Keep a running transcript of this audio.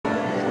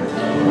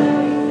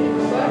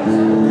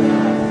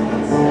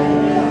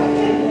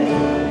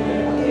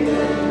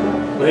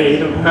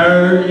Played a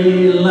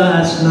party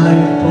last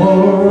night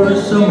for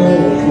some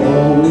old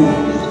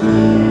folks.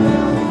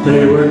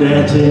 They were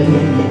dancing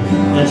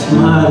and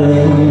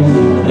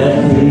smiling at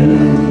me.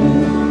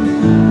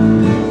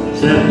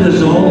 Except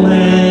this old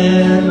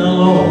man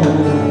alone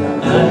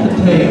at the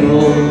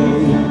table,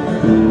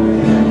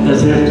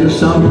 as if there's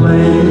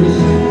someplace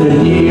that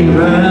he'd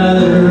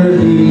rather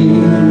be.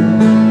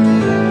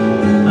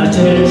 I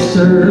said,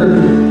 sir,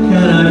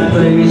 can I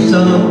play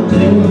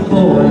something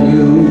for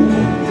you?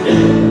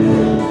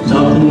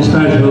 Something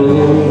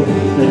special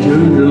that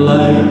you'd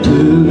like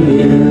to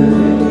hear.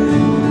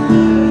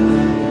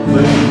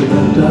 When he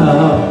looked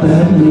up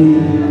at me,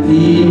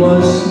 he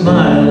was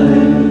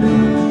smiling,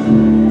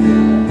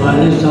 but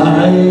his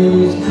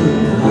eyes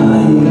couldn't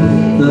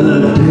hide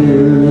the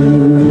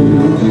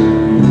tears.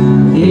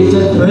 He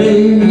said, play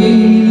me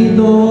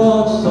the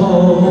waltz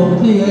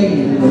of the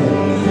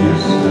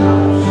angels,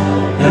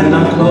 and I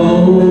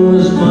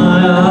closed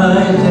my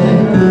eyes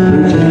and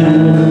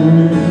pretend.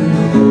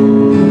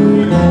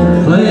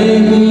 Play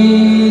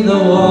me the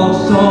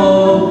waltz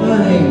of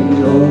an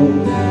angel,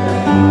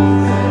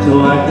 so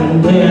I can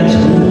dance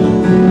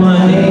with my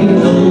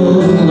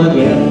angel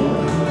again.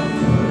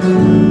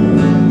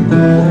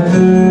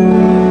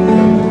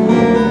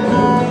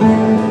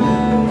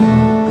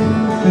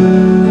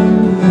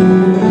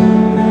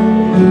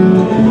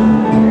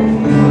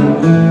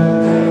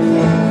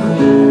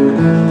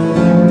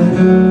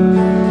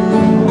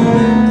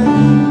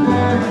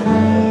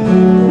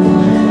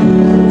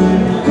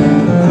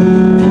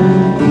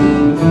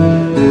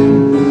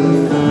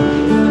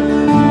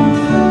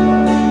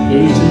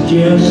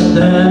 Yes,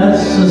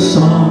 that's the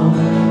song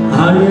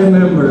I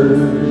remember.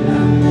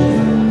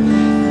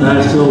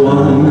 That's the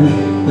one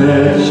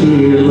that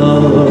she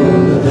loved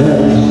the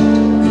best.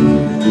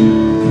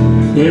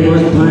 It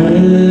was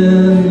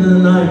playing the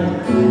night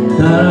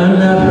that I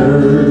met her,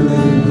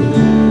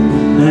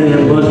 and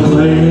it was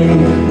playing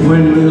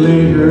when we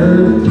laid her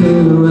to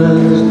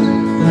rest.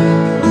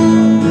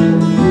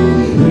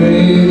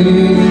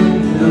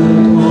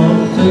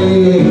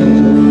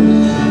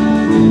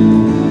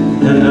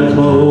 And I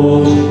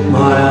closed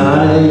my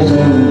eyes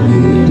and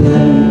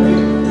pretend.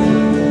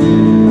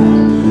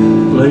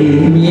 Play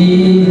me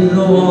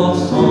the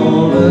waltz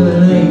of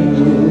an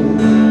angel,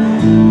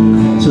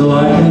 so I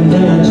can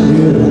dance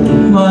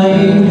with my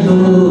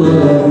angel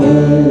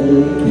again.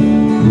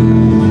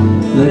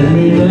 Let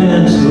me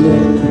dance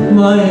with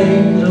my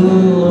angel.